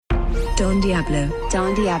Don Diablo.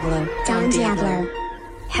 Don Diablo. Don Diablo.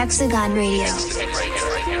 Hexagon Radio.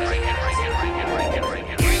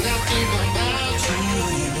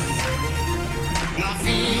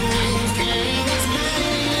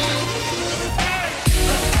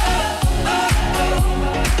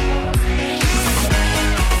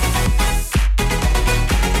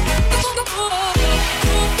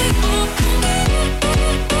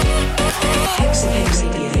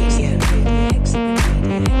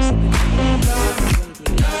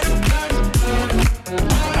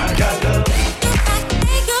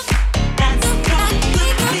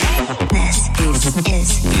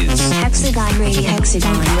 Hexagon Radio.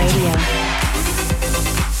 Hexagon Radio.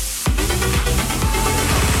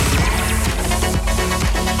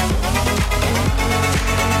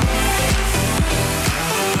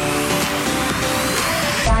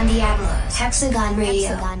 Don Diablo. Hexagon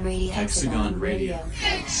Radio. Hexagon Radio. Hexagon Radio.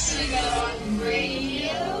 Hexagon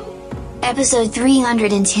Radio. Episode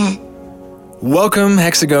 310. Welcome,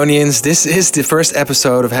 Hexagonians. This is the first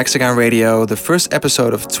episode of Hexagon Radio, the first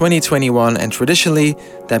episode of 2021, and traditionally,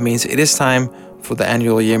 that means it is time for the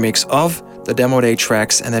annual year mix of the Demo Day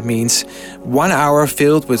tracks, and that means 1 hour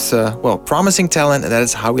filled with, promising talent, and that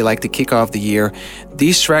is how we like to kick off the year.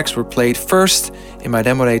 These tracks were played first in my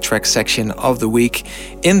Demo Day track section of the week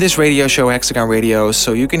in this radio show, Hexagon Radio,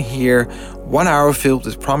 so you can hear 1 hour filled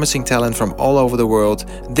with promising talent from all over the world.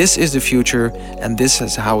 This is the future, and this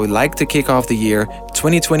is how we like to kick off the year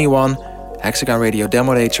 2021. Hexagon Radio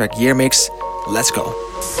Demo Day track year mix. Let's go.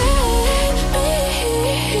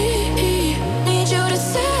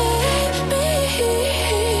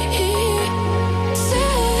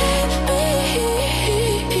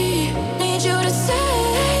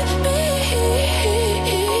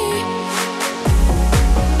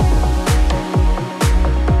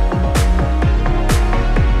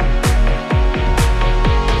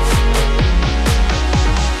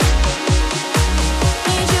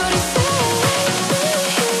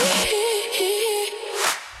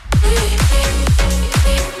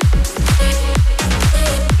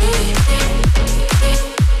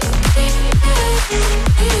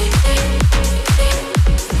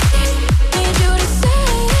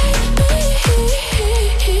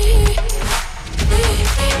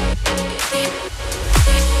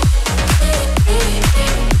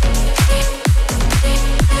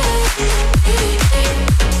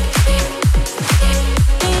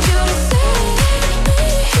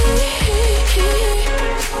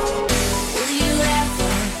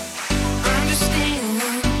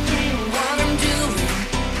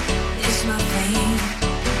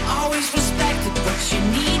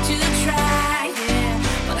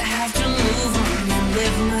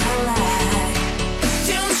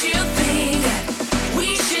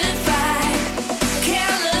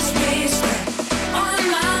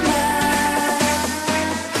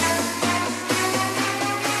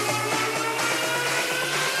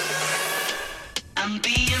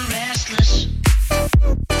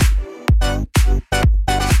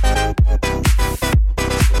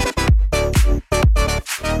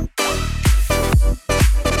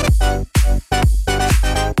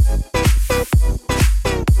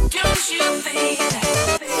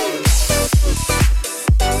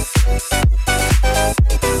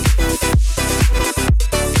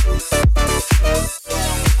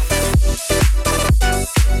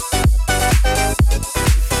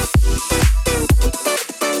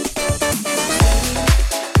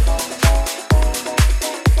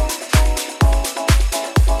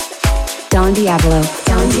 Don Diablo.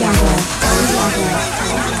 Don Diablo. Don Diablo.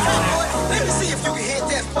 Let me see if you can hit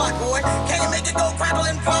that spot, boy. Can you make it go crackle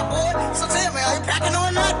and pop, boy? So tell me, are you packing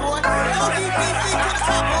or not, boy? LBBC to the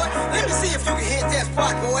top, boy. Let me see if you can hit that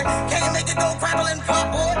spot, boy. Can you make it go crackle and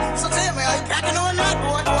pop, boy? So tell me, are you packing or not,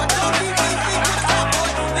 boy? LBBC to the top, boy.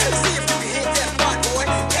 Let me see if you can hit that spot, boy.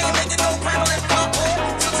 Can you make it go crackle and pop, boy?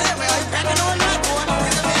 So tell me, are you packing or not, boy?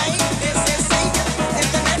 In the main, it's insane. In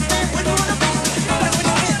the next day, when you wanna be, when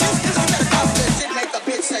you get this, you better cop that shit, make the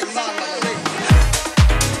bitch say mama.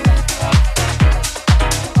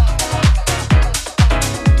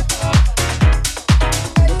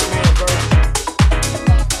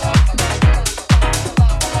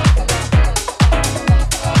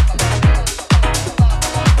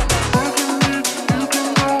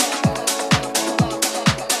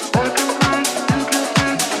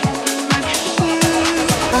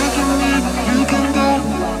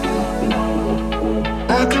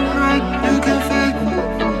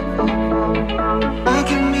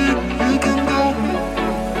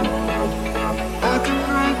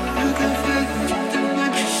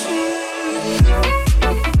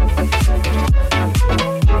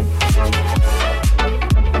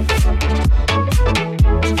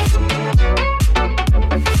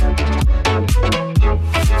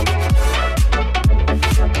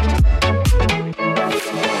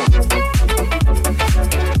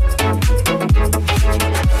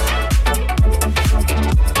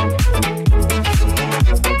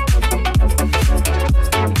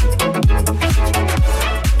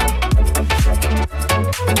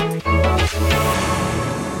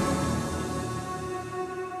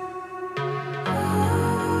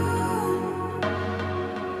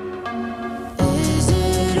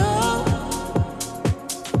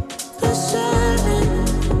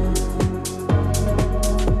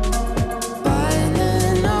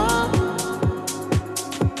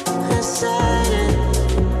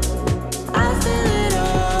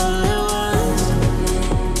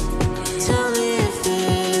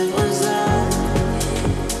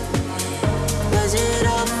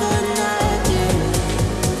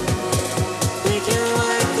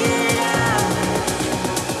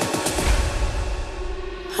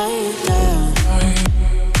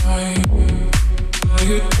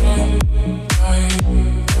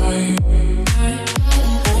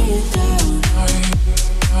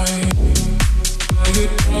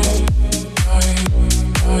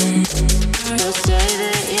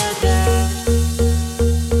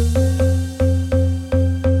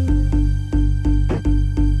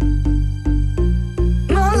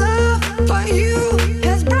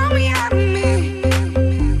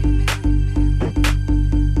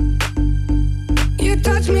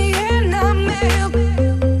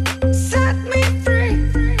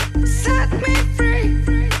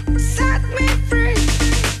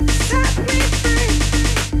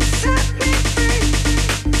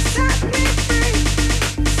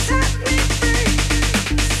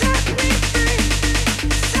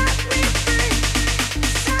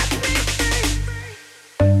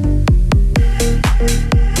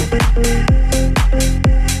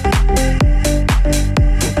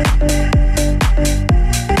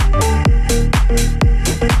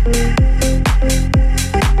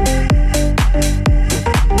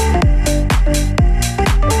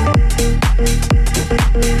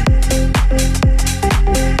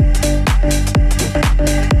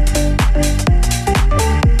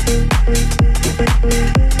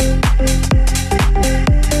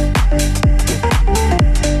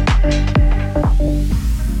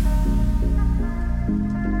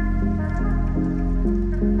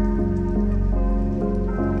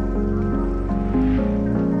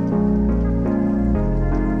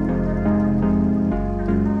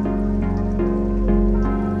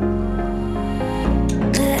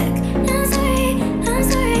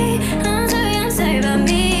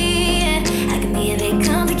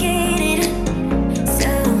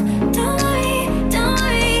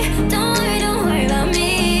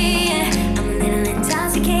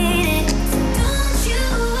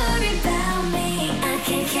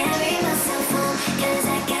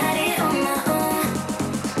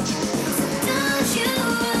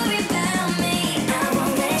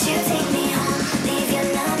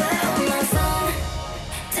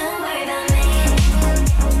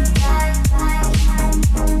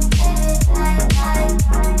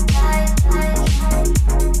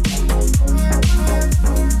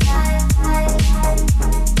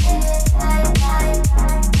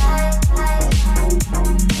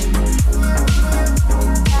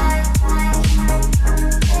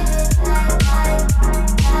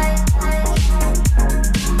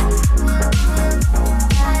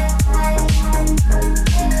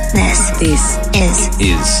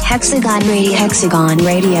 is Hexagon Radio. Hexagon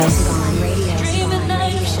Radio.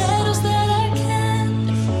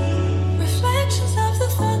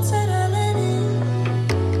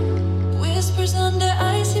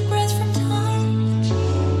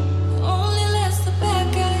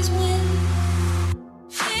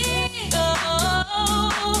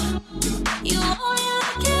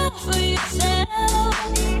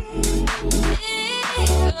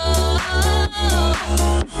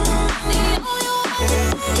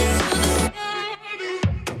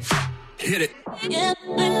 Hit it. Hit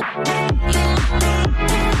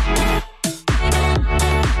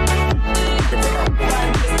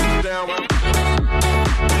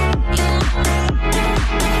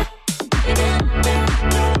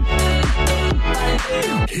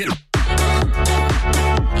it.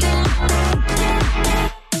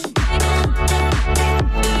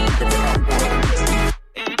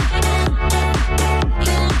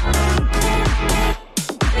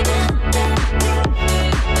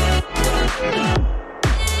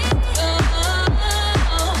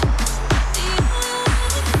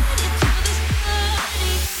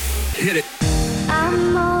 Hit it.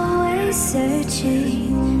 I'm always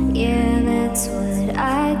searching, yeah, that's what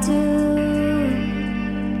I do.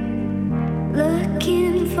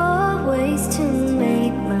 Looking for ways to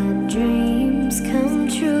make my dreams come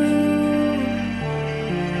true.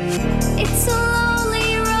 It's a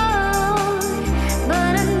lonely road,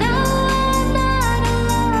 but I know I'm not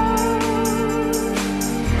alone.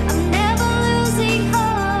 I'm never losing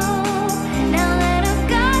hope, now that I've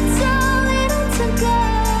got so little to go.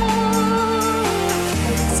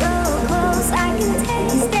 So close, I can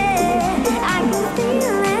taste it, I can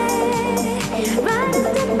feel it, right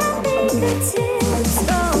under my fingertips.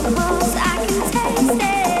 So close, I can taste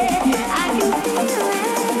it, I can feel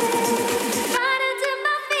it, right under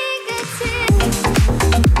my fingertips. Right under my fingertips.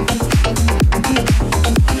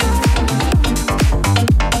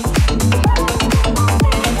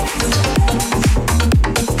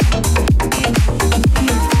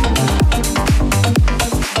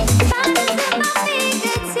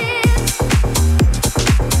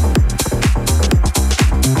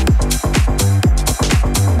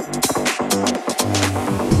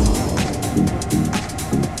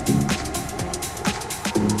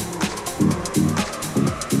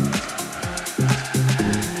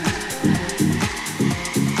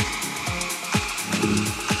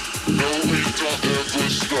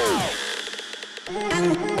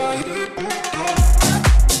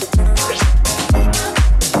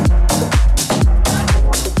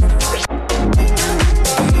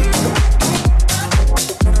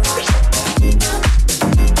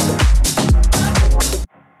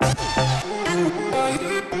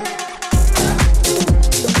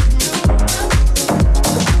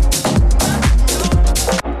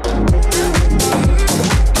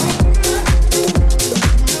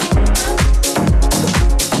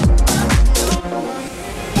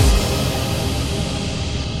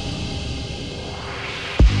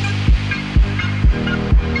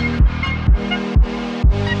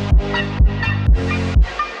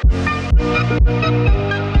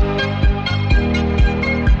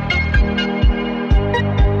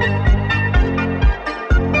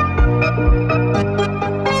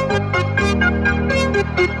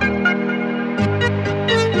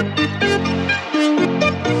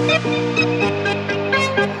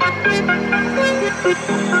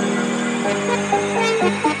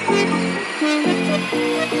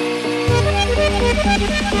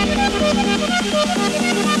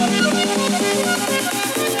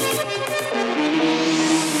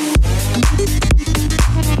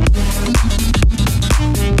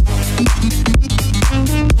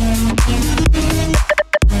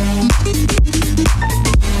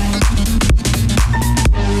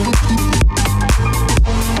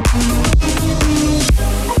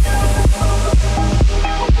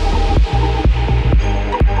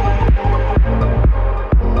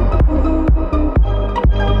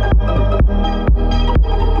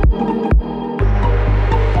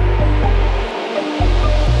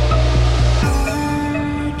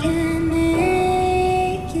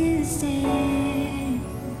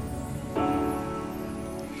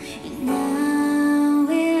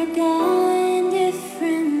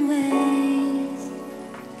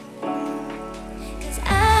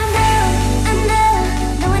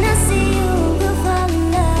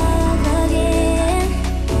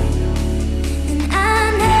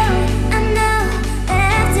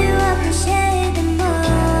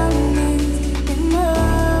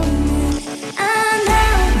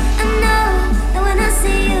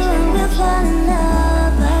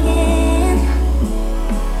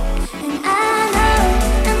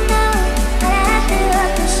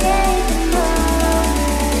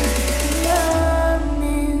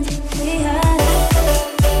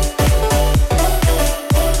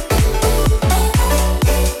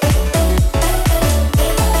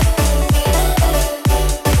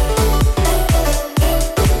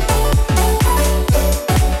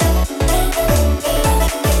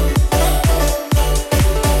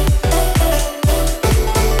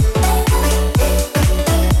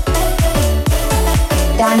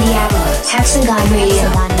 Diablo, Hexagon Radio.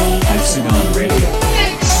 Hexagon Radio.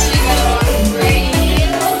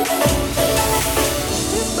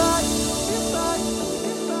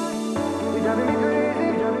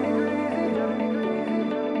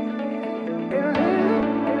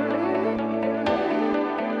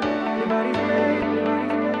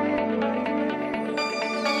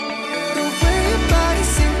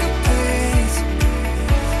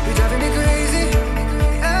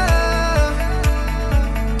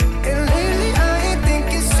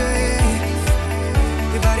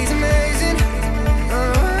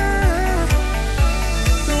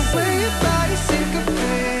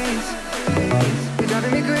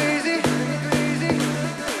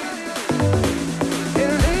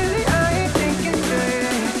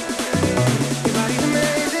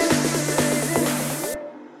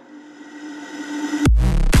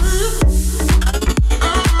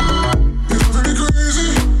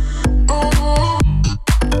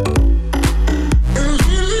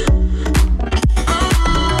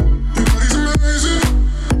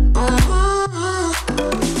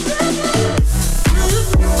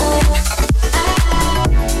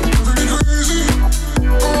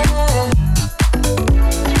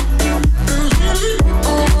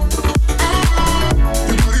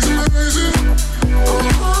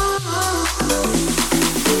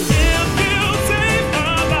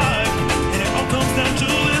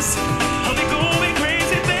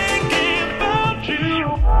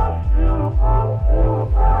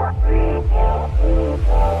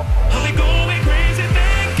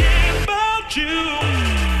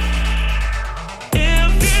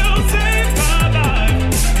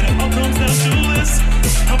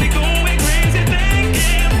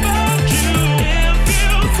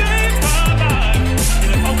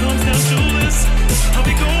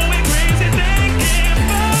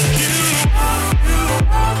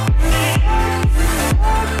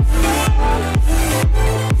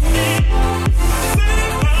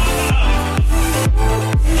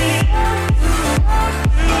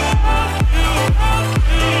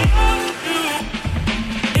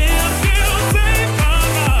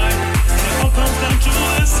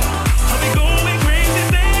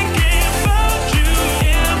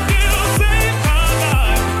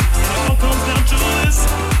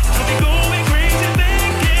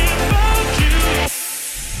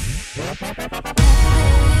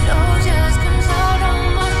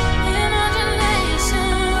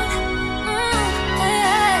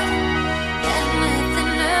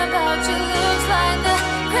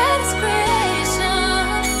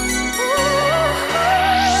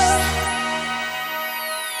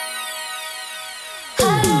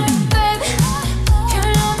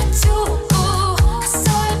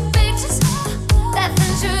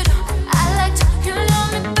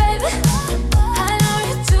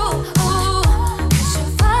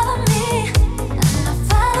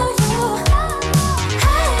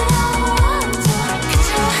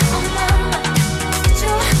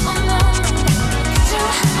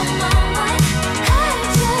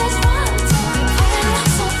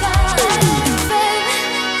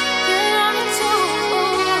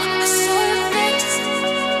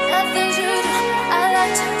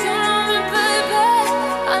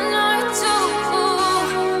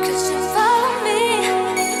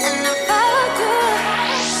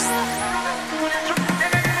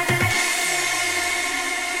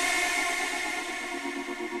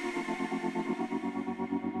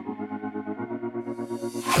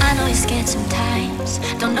 I know you're scared sometimes,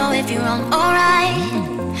 don't know if you're wrong or right.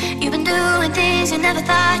 You've been doing things you never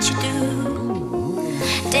thought you'd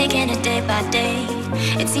do, taking it day by day.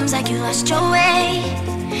 It seems like you lost your way.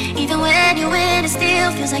 Even when you win, it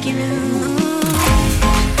still feels like you lose.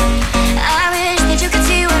 I wish that you could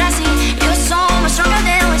see what I see. You're so much stronger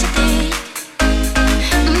than what you think.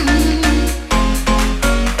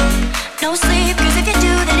 No sleep, cause if you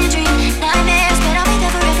do, then you dream nightmares, but I'll be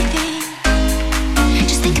there for everything.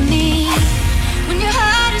 Just think of me when your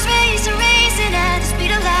heart is racing, racing at the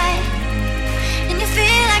speed of light, and you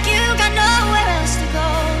feel like you got nowhere else to go.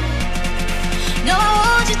 No, I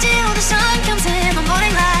hold you till the sun comes in the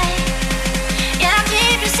morning light. Yeah, I'll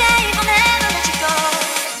keep you safe, I'll never let you go.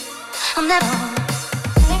 I'll never.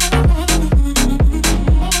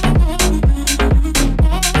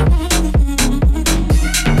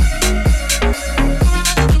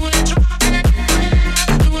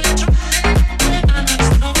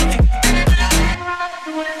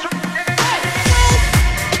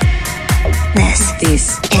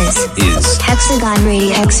 This is Hexagon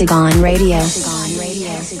Radio. Hexagon Radio.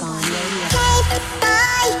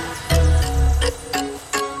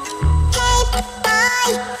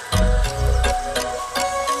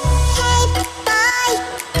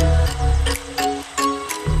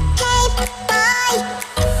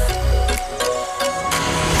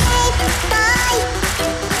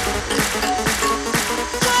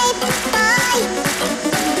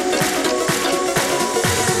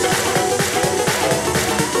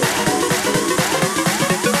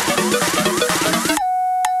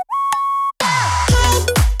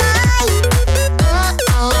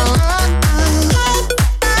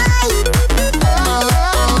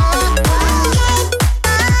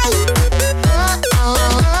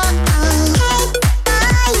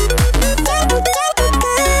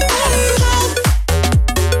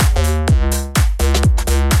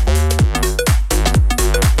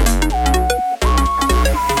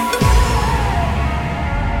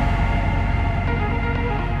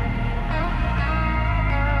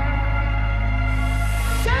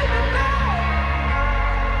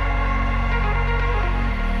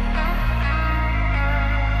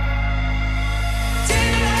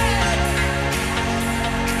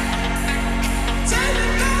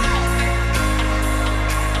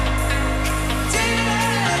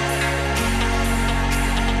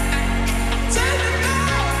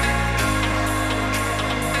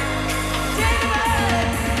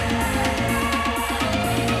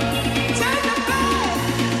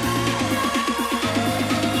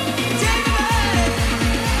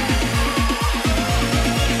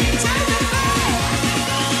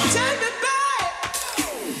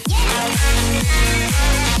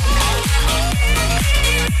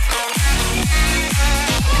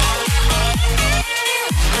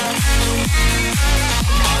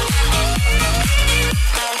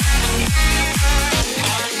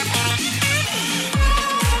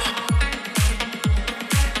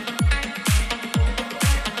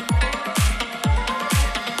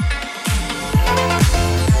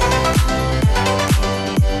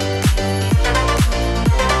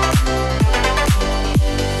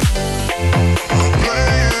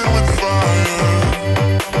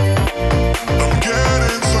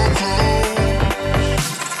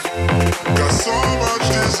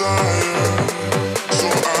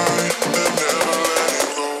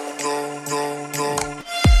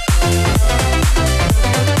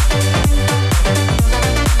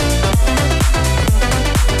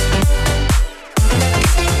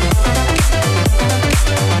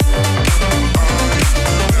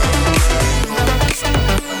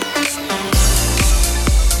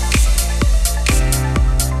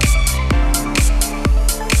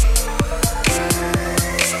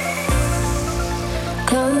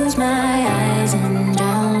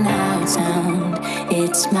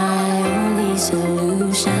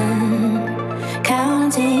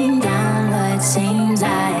 counting down what seems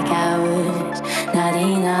like hours, not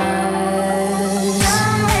enough.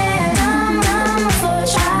 Somewhere, numb for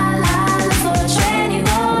shalala, for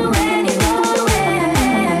anywhere,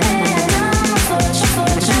 numb for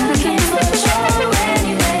looking for sure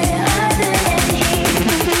anywhere other than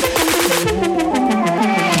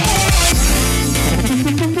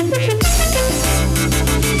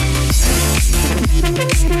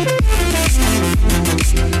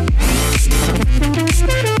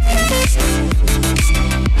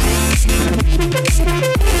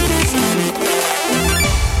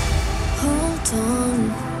hold on,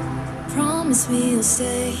 promise me you'll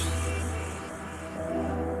stay.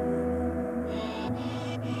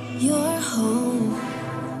 You're home,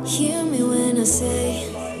 hear me when I say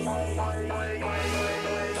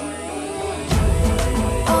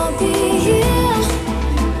I'll be here,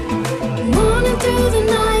 morning through the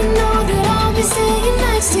night. Know that I'll be staying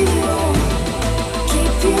next to you,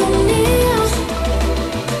 keep you near.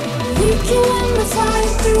 We can win the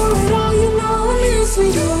fight through it all. You know I'm here for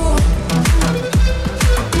you.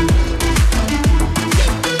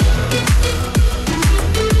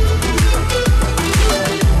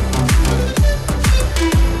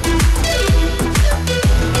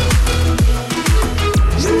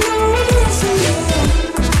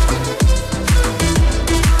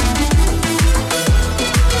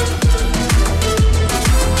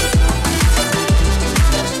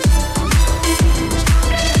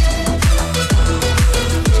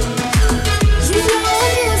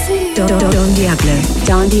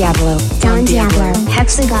 Don Diablo. Don Diablo.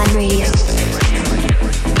 Hexagon Radio.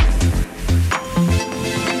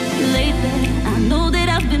 Lately, I know that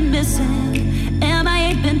I've been missing.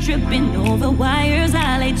 MIA been tripping over wires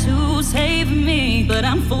I lay to save me. But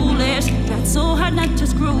I'm foolish, tried so hard not to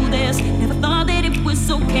screw this. Never thought that it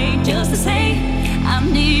was okay just to say I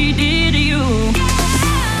needed you.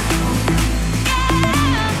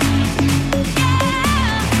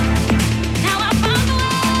 Now I found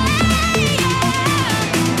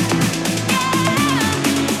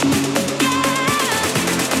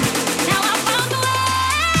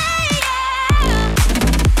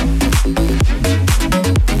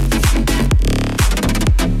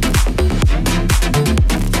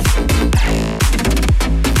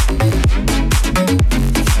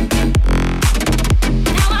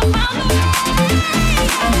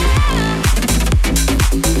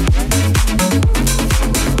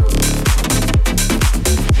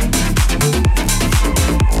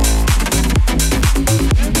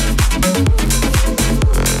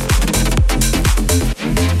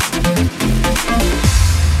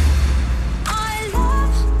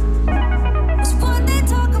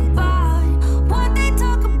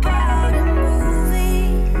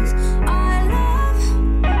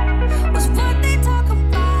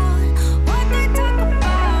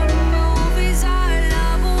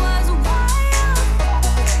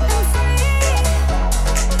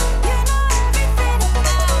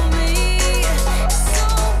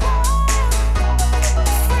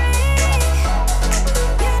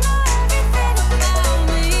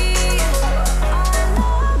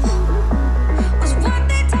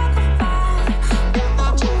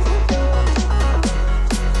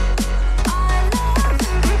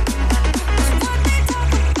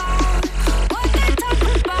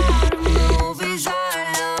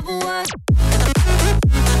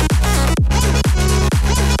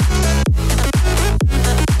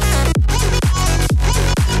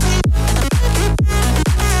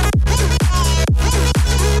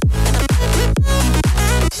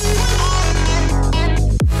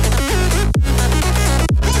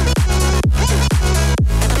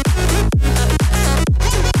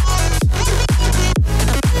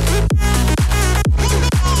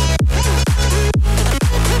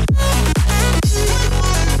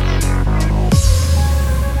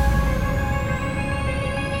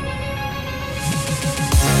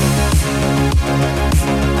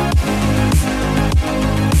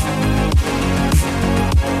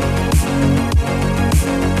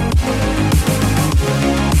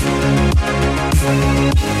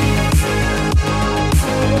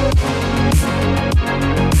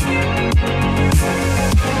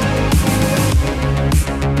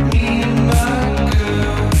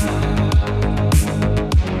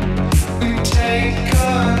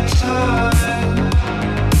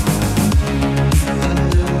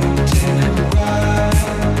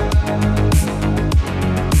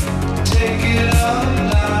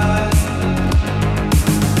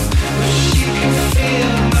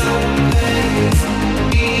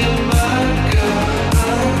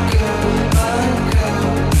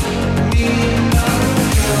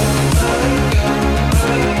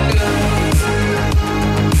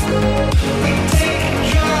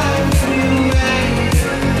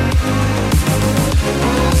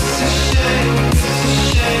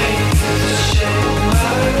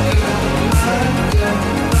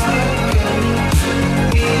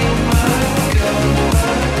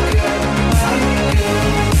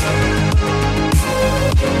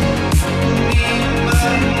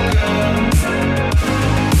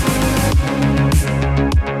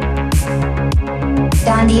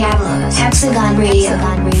Don Diablo's Hexagon Radio.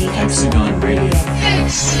 Hexagon Radio.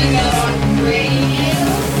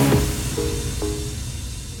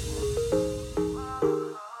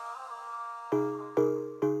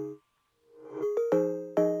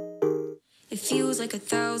 It feels like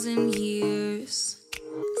 1,000 years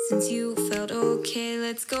since you felt okay.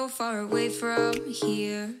 Let's go far away from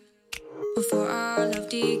here. Before our love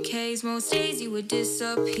decays, most days you would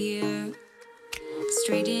disappear.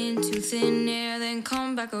 Straight into thin air, then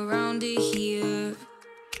come back around to here.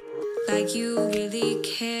 Like you really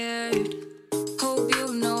cared. Hope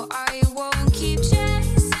you know I won't keep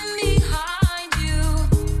chasing behind you.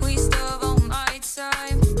 We still have all night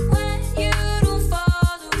time when you don't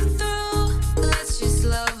follow through. Let's just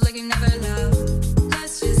love like we never loved.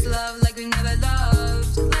 Let's just love like we never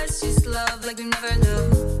loved. Let's just love like we never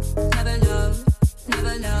loved. Never loved,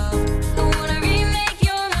 never loved. I wanna remake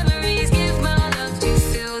your memories, give my love to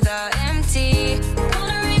fill the empty.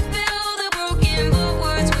 Wanna rebuild the broken, but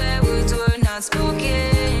words where words were not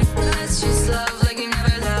spoken. Let's just love like we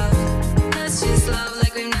never loved. Let's just love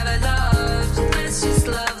like we never loved. Let's just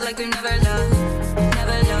love like we never loved.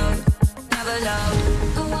 Never loved, never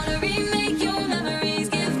loved. I wanna remake your memories,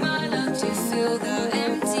 give my love to fill the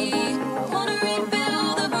empty. Wanna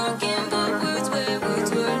rebuild the broken, but words where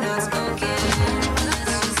words were not spoken. Let's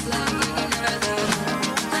just love like we never loved.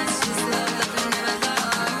 Let's just love like we never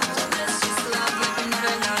loved. Let's just love like we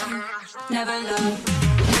never loved. Never loved,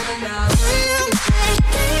 never loved.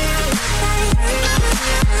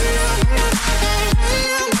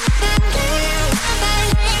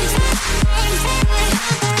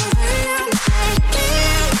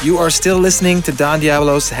 You are still listening to Don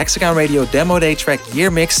Diablo's Hexagon Radio Demo Day track Year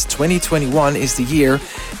Mix. 2021 is the year.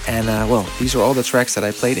 And well, these are all the tracks that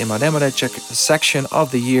I played in my Demo Day check section of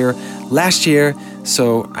the year last year.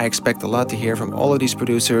 So I expect a lot to hear from all of these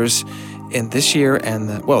producers in this year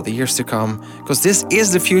and, well, the years to come. Because this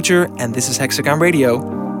is the future and this is Hexagon Radio.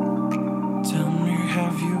 Tell me,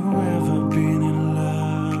 have you ever been in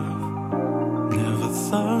love? Never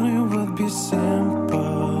thought it would be simple.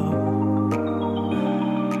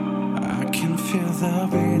 I can feel the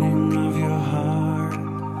beating of your heart.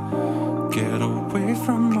 Get away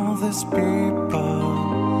from all these people.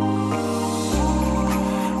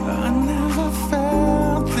 I never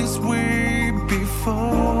felt this way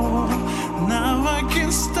before. Now I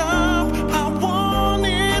can't stop, I want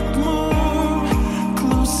it more.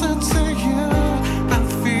 Closer to you, I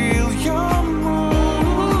feel your mood.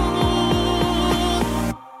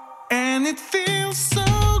 And it feels so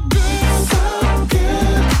good, so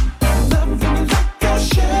good. Loving you like I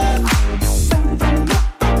should. Sent from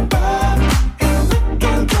up above, and we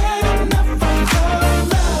can't get enough of your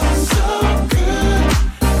love. So good,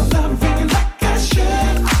 loving you like I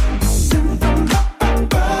should. Sent from up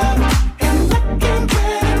above, and we can't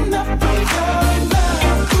get enough of your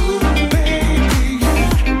love. Ooh, baby, yeah.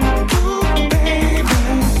 Ooh, baby.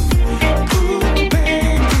 Ooh,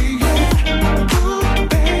 baby, yeah. Ooh,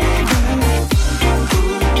 baby.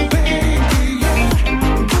 Ooh, baby, yeah.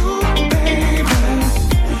 Ooh, baby.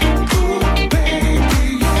 Ooh, baby,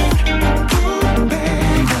 yeah. Ooh,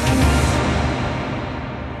 baby.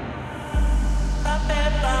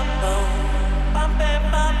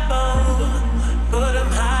 Put 'em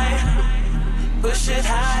high, push it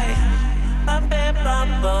high.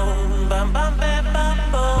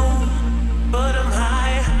 Put 'em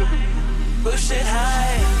high, push it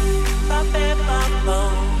high.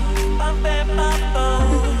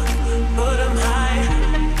 Put 'em high,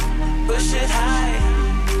 push it high.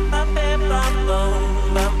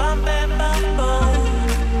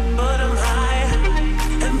 Put 'em high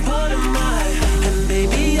and put 'em high. And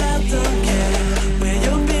baby, I don't care where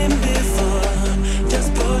you've been before. Just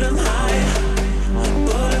put 'em high,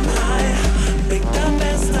 put 'em high. Pick the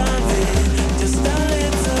best of it, just a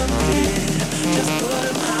little bit. Just put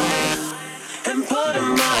 'em high and put 'em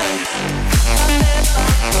high.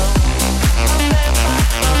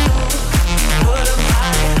 Put 'em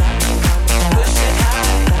high, push it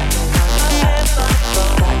high.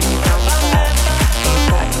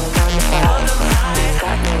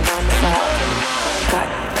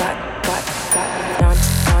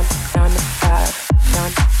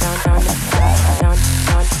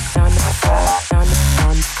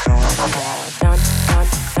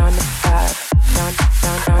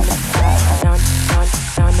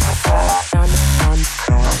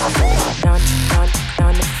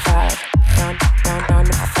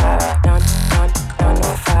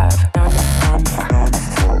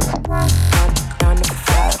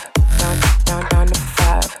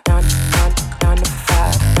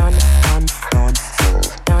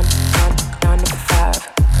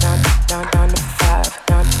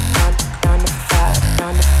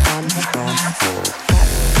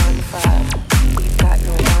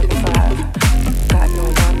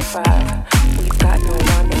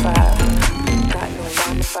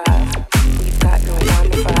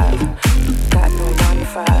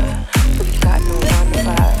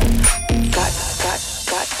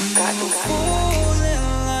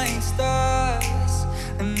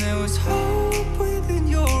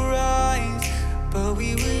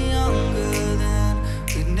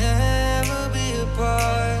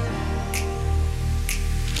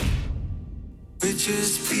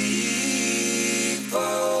 just people.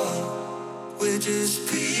 We're just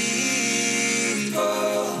people.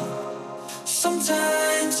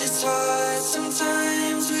 Sometimes it's hard,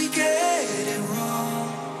 sometimes we get it wrong.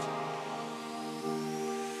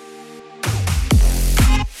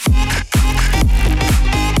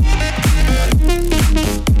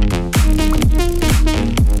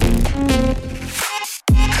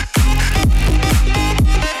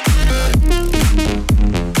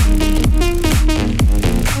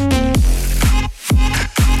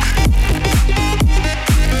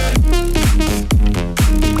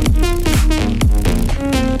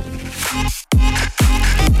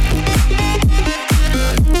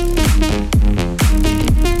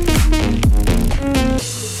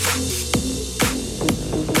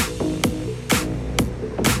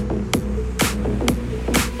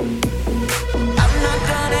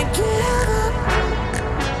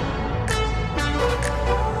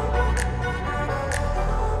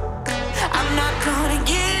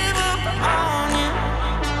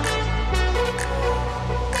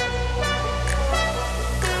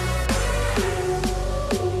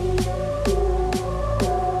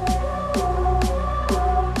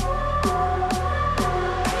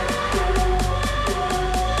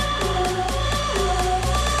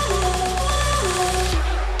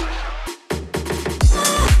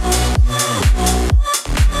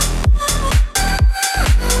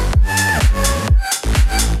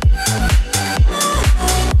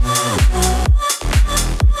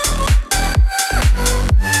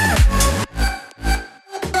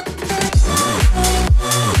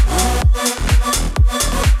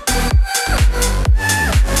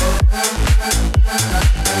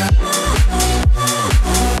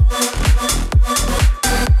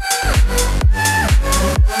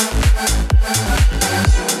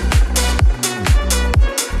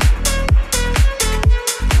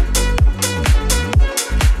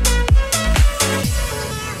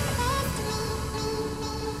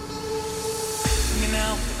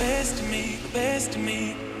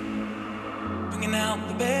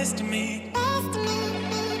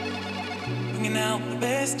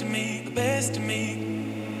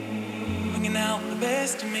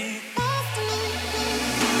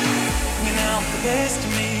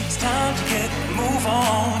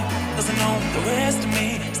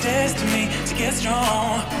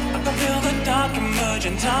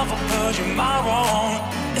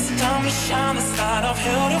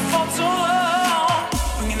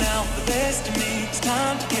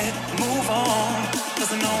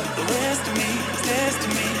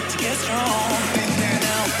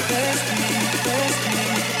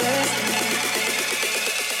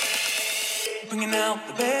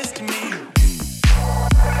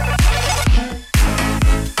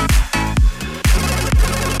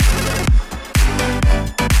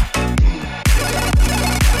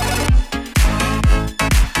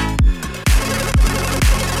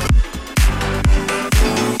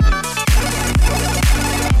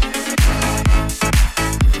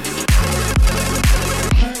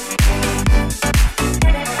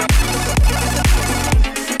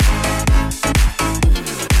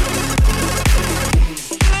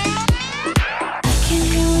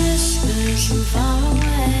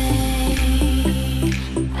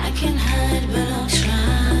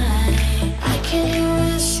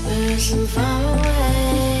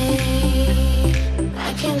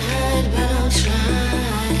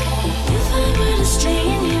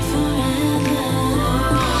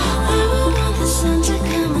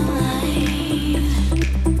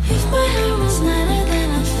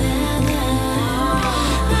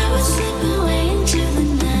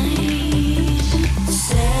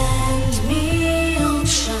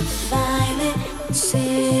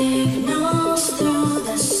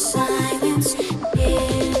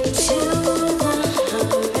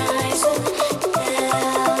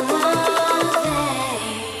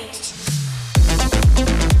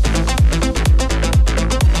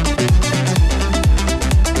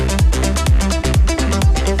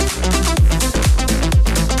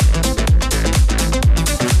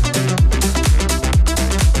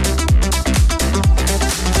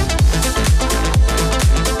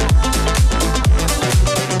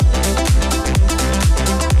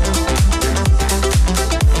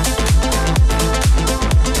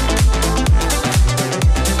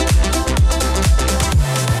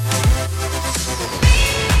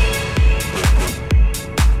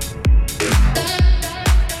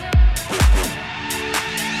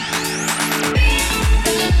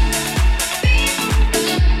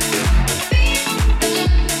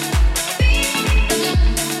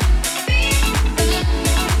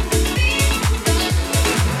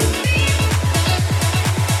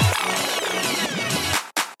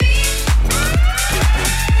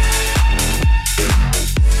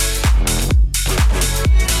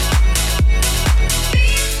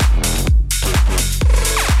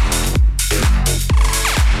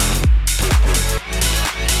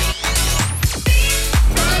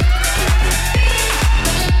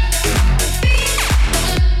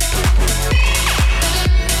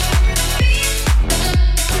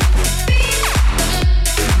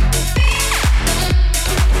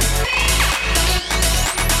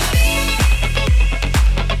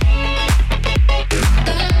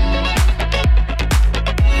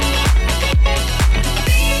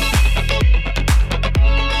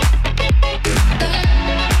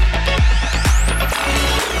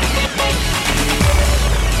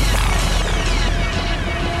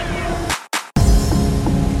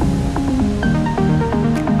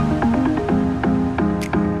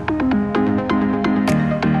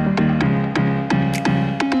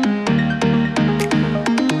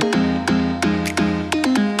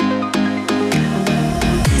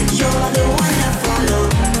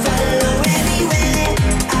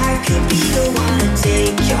 could be the one to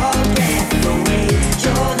take your breath away.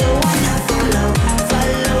 You're the one I follow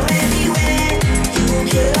everywhere. You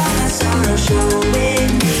kill all my sorrow, showing me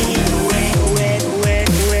the way.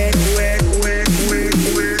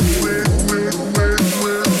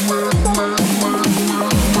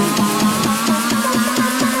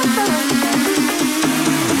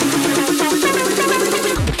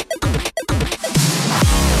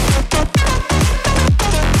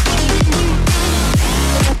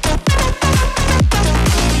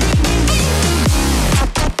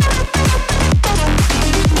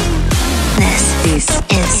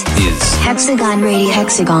 Hexagon Radio.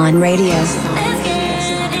 Hexagon Radio. Let's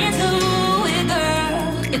get into it,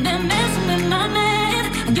 girl. You've been messing with my man,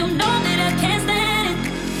 and you know that I can't stand it.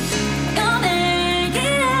 You're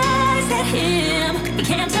making eyes at him. You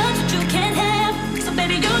can't touch what you can't have. So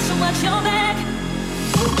baby, you should watch your back.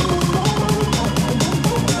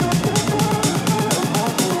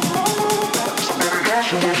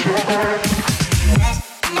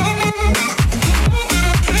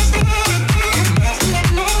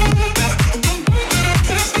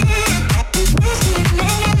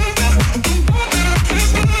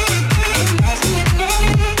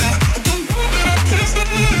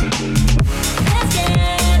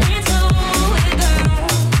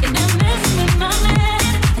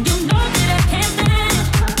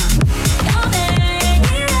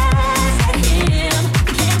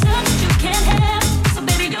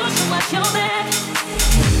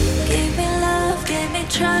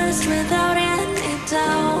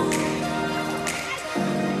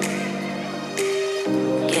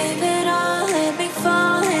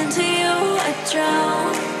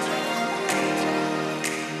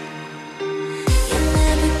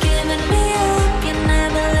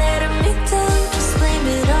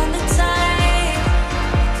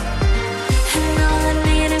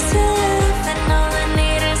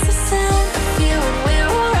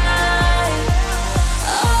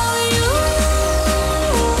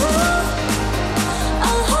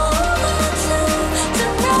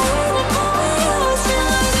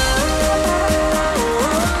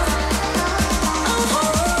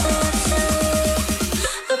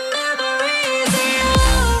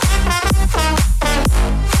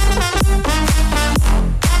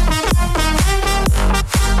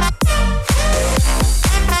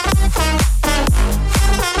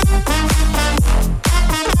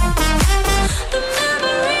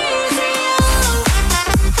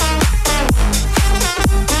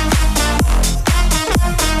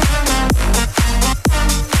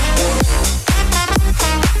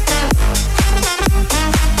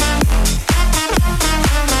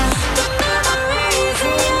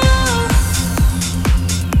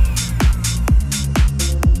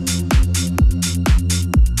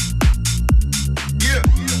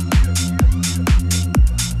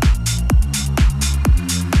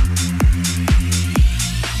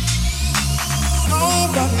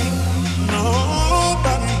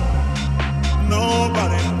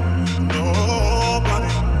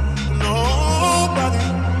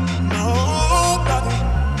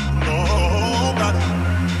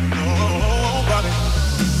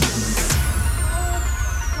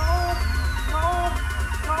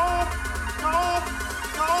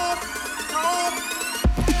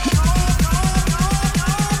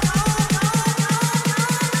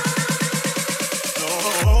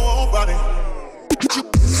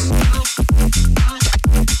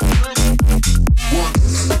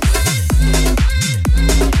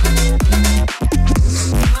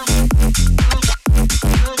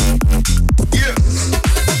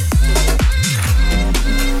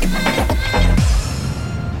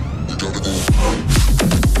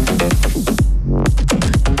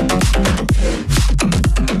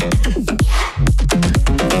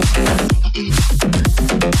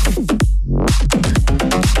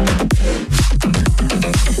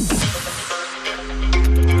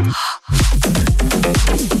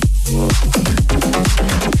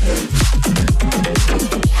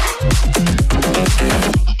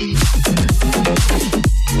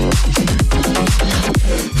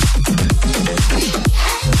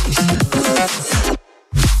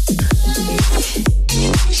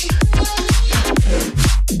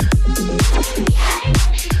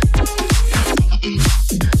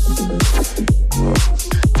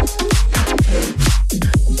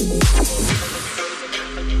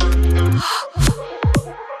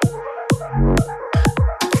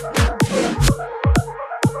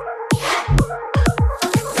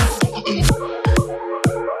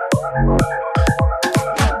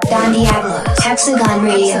 Don Diablo, Hexagon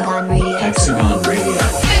Radio. Hexagon Radio.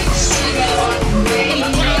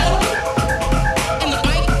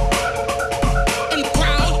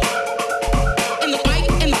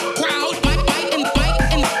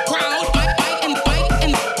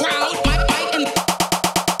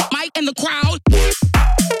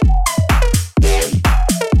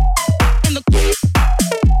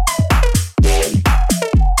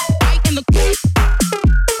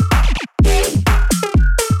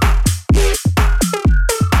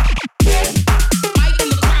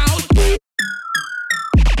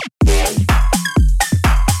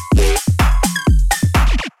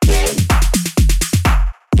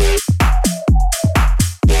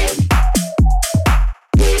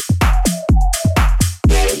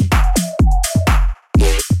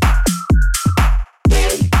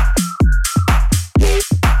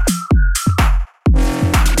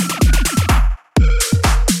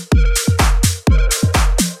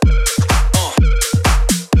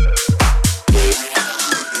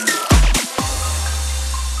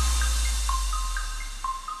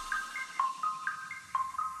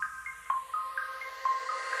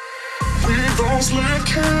 like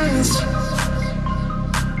kids.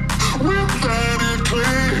 We've got it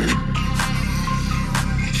clear.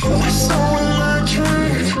 We so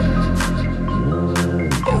electric.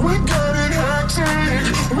 We got it hectic.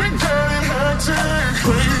 We got it hectic.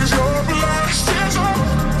 Raise your black stairs up.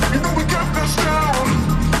 You know we got this down.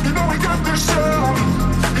 You know we got this down.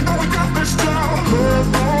 You know we got this down. Let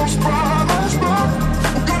those bottles pop.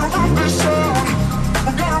 We gotta run this down.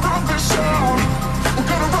 We gotta run this down. We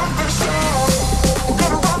gotta run this down. We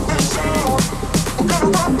gotta run this down. We gotta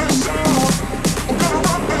run this down. We gotta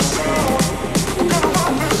run this down. We gotta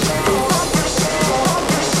run this down. Run this down. Run this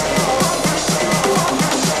down. Run this down. Run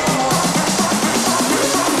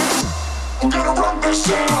this down. We gotta run this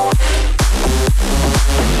down.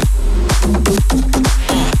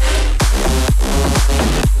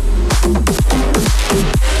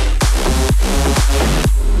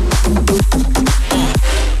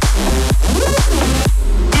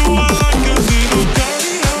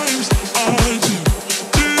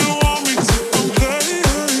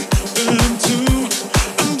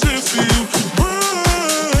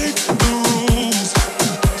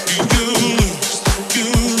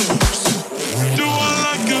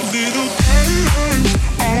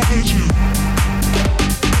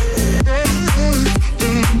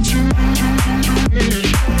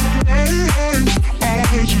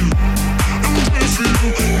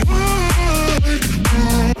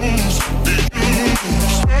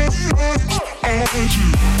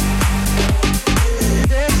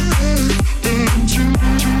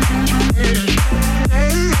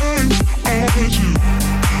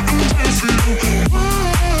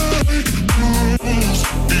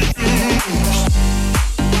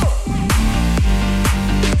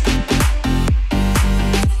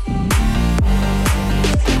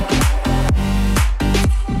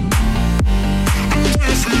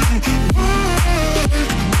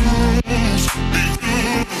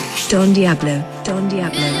 Don Diablo, Don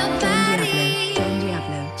Diablo, Don Diablo, Don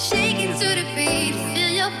Diablo. Shaking to the beat,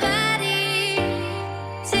 feel your body.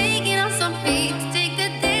 Taking on some beat, take the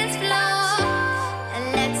dance floor. And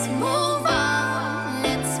let's move on,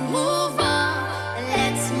 let's move on,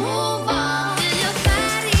 let's move on. Feel your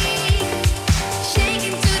body.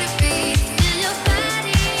 Shaking to the beat, feel your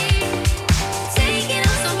body. Taking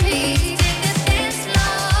on some beat, take the dance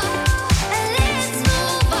floor. And let's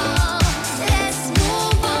move on, let's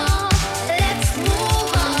move on, let's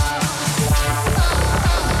move on.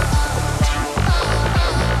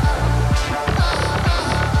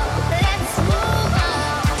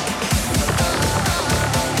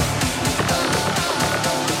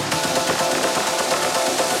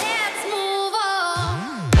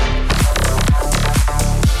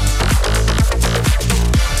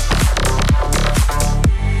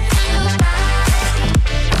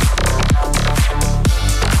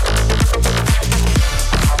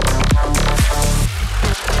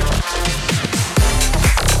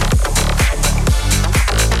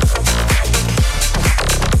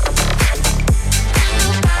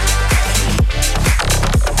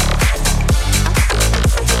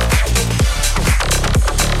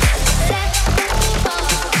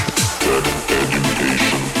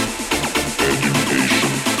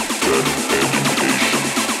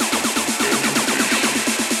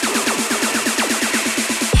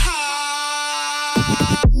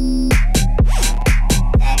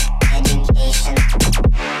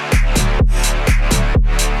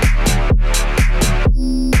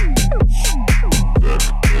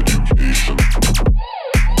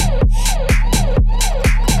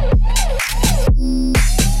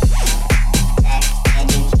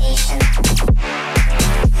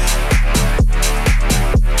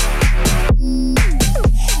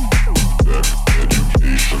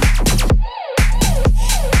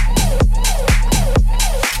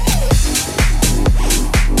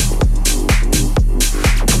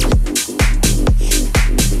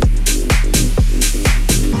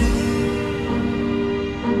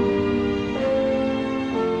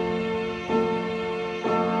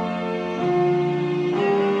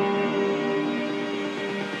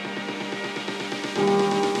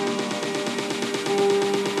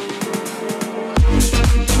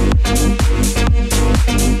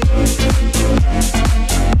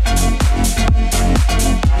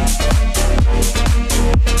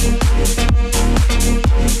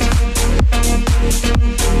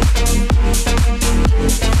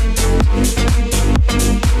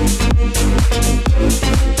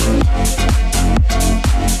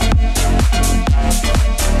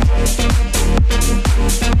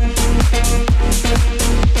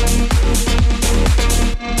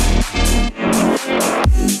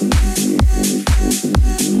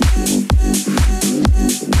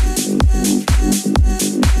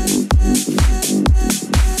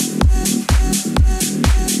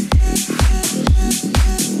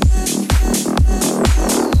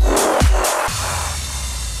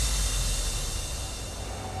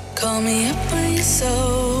 Call me up when you're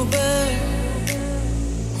sober,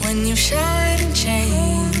 when you've showered and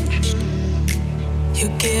changed. You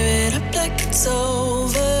give it up like it's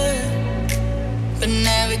over, but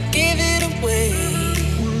never give it away.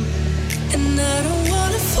 And I don't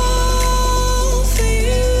wanna fall for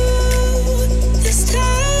you this time.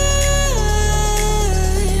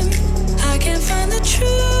 I can't find the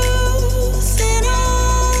truth in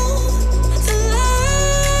all the lies.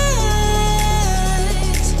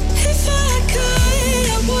 If I could,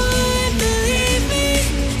 I would, believe me.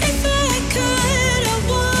 If I could, I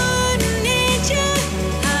wouldn't need you.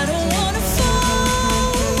 I don't wanna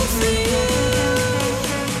fall for you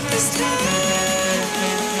this time.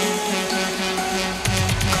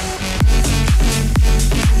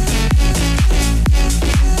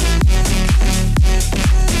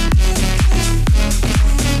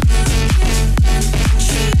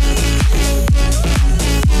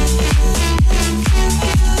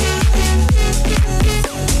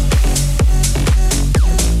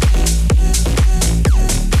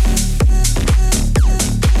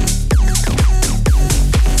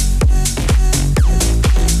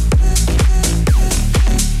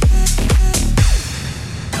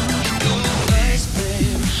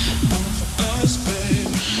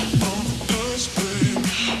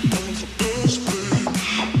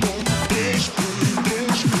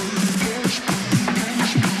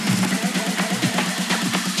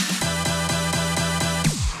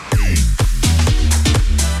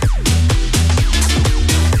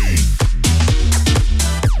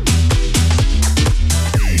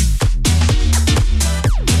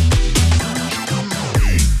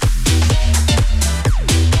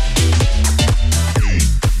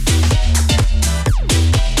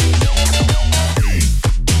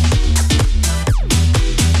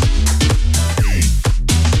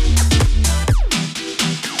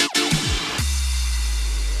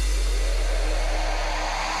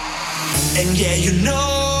 And yeah, you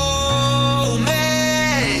know me.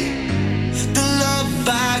 The love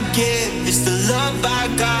I give is the love I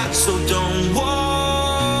got. So don't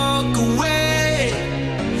walk away.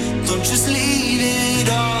 Don't just leave it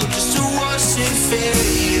all just to watch it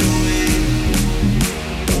fade away.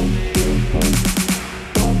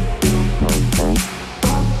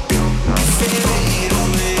 Fade away.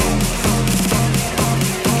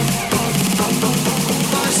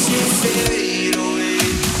 Watch it fade away.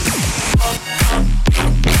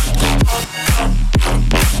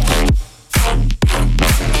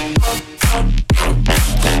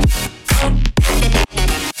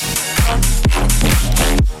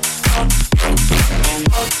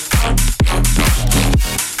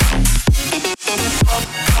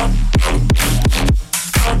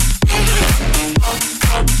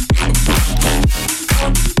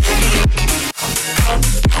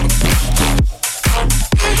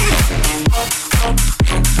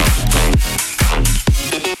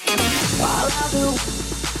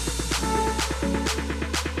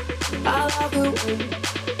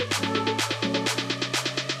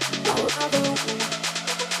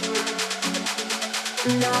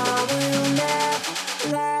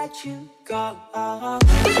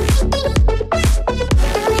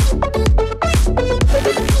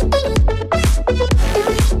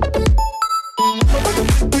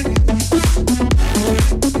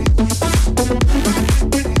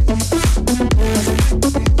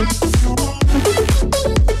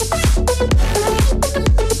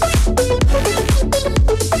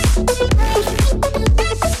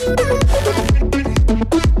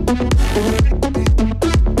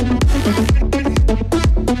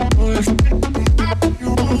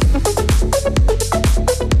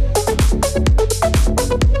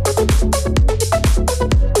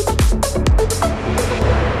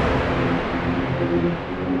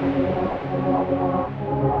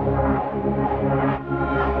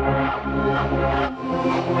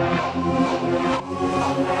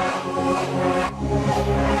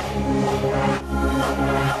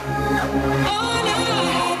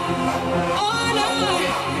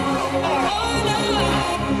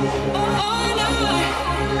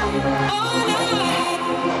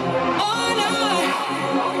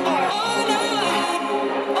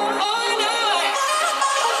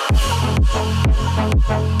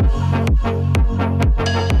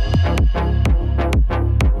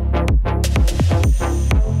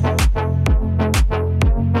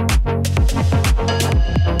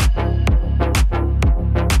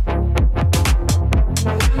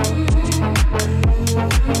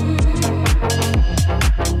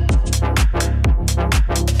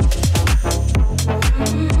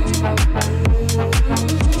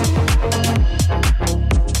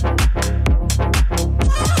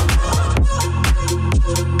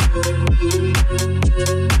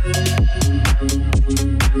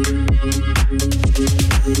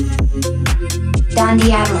 Don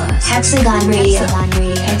Diablo, Hexagon Radio.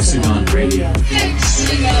 Hexagon Radio.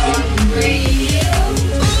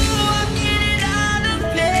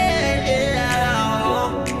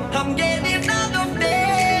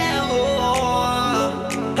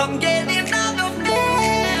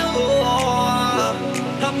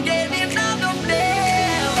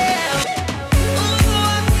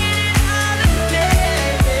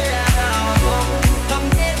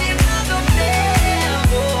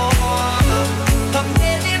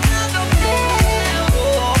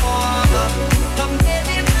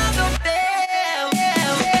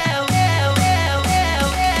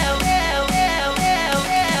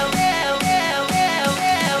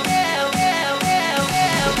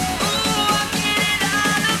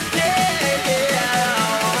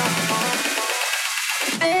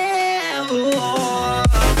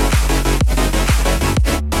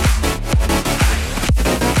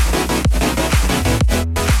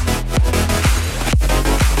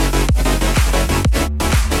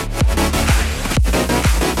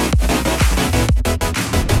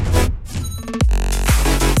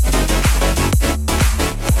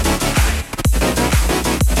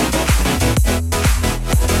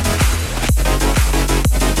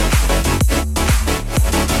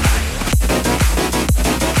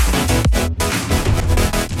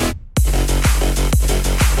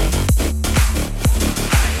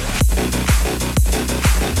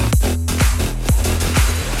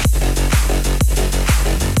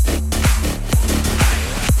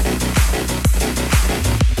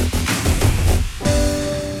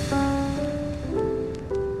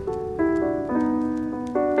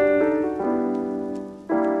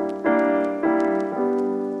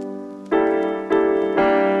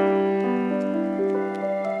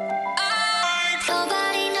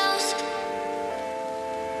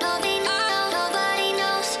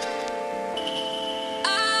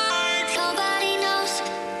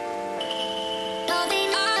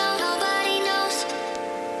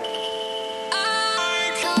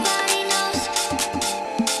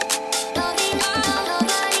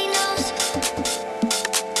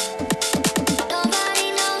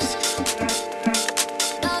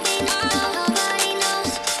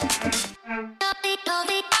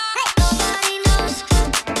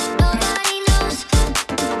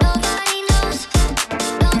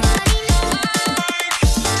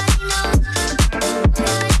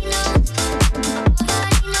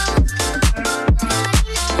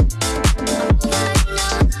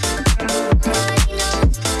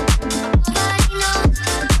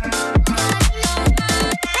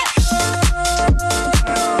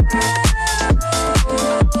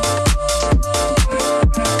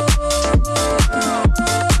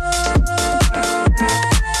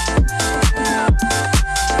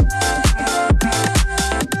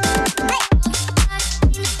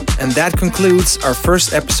 And that concludes our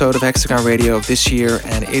first episode of Hexagon Radio of this year,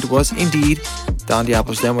 and it was indeed Don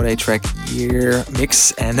Diablo's Demo Day track year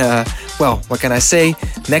mix. And well, what can I say?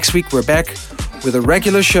 Next week we're back with a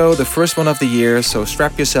regular show, the first one of the year, so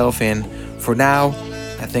strap yourself in. For now,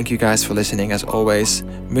 I thank you guys for listening as always.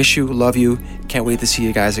 Miss you, love you, can't wait to see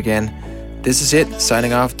you guys again. This is it,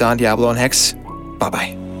 signing off, Don Diablo on Hex. Bye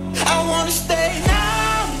bye. I wanna stay now.